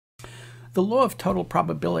The law of total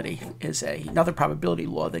probability is another probability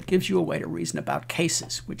law that gives you a way to reason about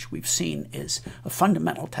cases, which we've seen is a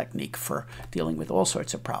fundamental technique for dealing with all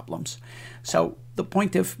sorts of problems. So the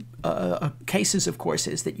point of cases, of course,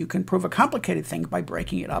 is that you can prove a complicated thing by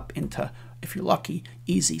breaking it up into, if you're lucky,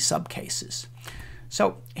 easy subcases.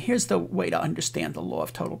 So here's the way to understand the law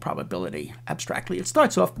of total probability abstractly. It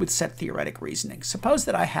starts off with set theoretic reasoning. Suppose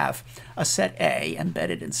that I have a set A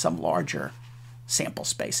embedded in some larger sample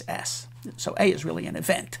space S. So A is really an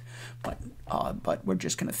event, but we're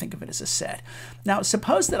just going to think of it as a set. Now,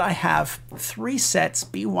 suppose that I have three sets,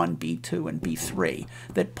 B1, B2, and B3,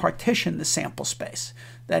 that partition the sample space.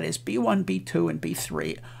 That is, B1, B2, and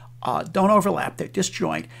B3 don't overlap, they're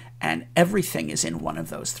disjoint, and everything is in one of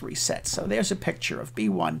those three sets. So there's a picture of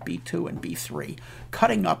B1, B2, and B3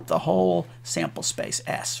 cutting up the whole sample space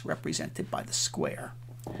S, represented by the square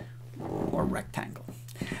or rectangle.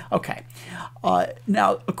 Okay,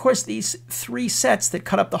 now, of course, these three sets that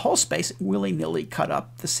cut up the whole space willy-nilly cut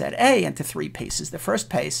up the set A into three pieces. The first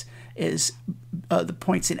piece is the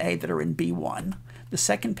points in A that are in B1. The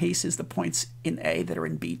second piece is the points in A that are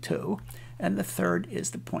in B2. And the third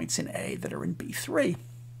is the points in A that are in B3.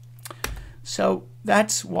 So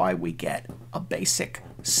that's why we get a basic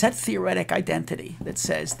set theoretic identity that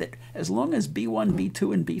says that as long as B1,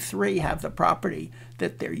 B2, and B3 have the property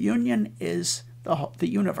that their union is the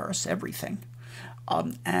universe, everything,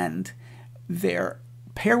 and they're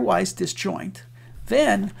pairwise disjoint,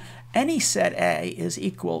 then any set A is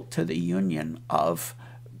equal to the union of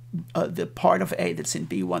the part of A that's in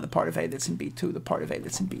B1, the part of A that's in B2, the part of A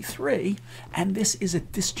that's in B3, and this is a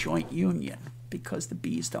disjoint union because the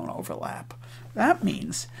B's don't overlap. That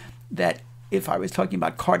means that if I was talking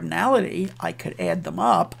about cardinality, I could add them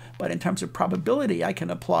up, but in terms of probability, I can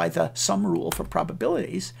apply the sum rule for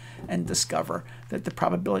probabilities and discover that the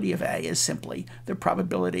probability of A is simply the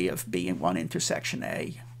probability of B1 intersection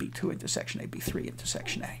A, B2 intersection A, B3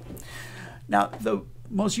 intersection A. Now, the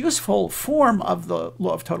most useful form of the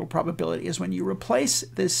law of total probability is when you replace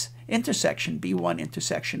this intersection, B1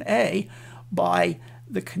 intersection A, by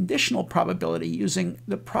the conditional probability using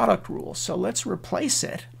the product rule. So let's replace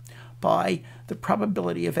it by the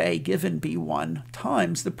probability of A given B1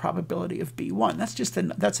 times the probability of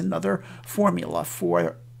B1. That's another formula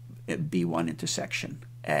for B1 intersection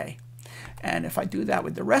A. And if I do that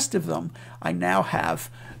with the rest of them, I now have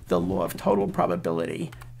the law of total probability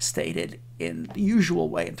stated in the usual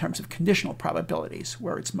way in terms of conditional probabilities,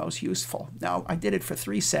 where it's most useful. Now, I did it for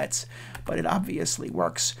three sets, but it obviously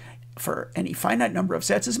works for any finite number of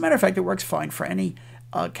sets. As a matter of fact, it works fine for any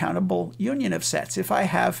countable union of sets. If I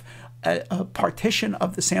have a partition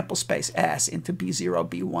of the sample space S into B0,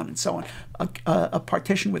 B1, and so on, a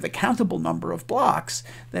partition with a countable number of blocks,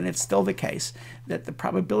 then it's still the case that the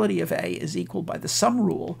probability of A is equal by the sum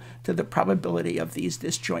rule to the probability of these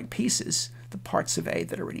disjoint pieces, the parts of A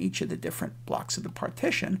that are in each of the different blocks of the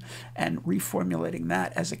partition, and reformulating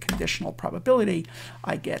that as a conditional probability,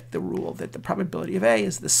 I get the rule that the probability of A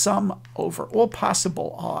is the sum over all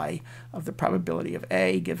possible I of the probability of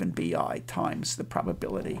A given BI times the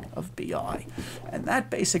probability of BI. And that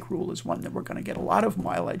basic rule is one that we're going to get a lot of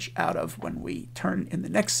mileage out of when we turn in the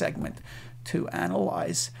next segment to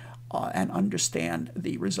analyze and understand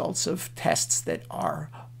the results of tests that are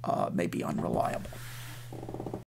maybe unreliable.